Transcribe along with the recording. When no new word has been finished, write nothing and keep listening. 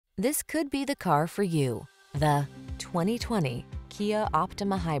This could be the car for you. The 2020 Kia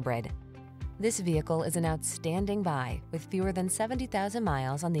Optima Hybrid. This vehicle is an outstanding buy with fewer than 70,000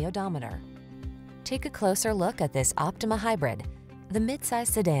 miles on the odometer. Take a closer look at this Optima Hybrid, the midsize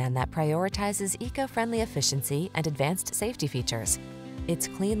sedan that prioritizes eco-friendly efficiency and advanced safety features. Its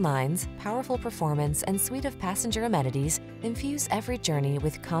clean lines, powerful performance, and suite of passenger amenities infuse every journey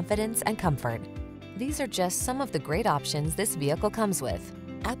with confidence and comfort. These are just some of the great options this vehicle comes with: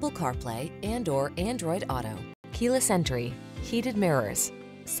 Apple CarPlay and/or Android Auto, keyless entry, heated mirrors,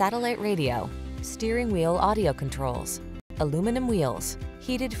 satellite radio, steering wheel audio controls, aluminum wheels,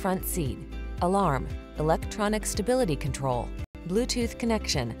 heated front seat, alarm, electronic stability control, Bluetooth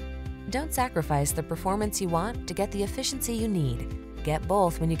connection. Don't sacrifice the performance you want to get the efficiency you need. Get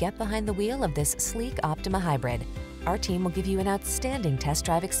both when you get behind the wheel of this sleek Optima Hybrid. Our team will give you an outstanding test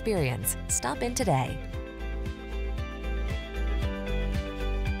drive experience. Stop in today.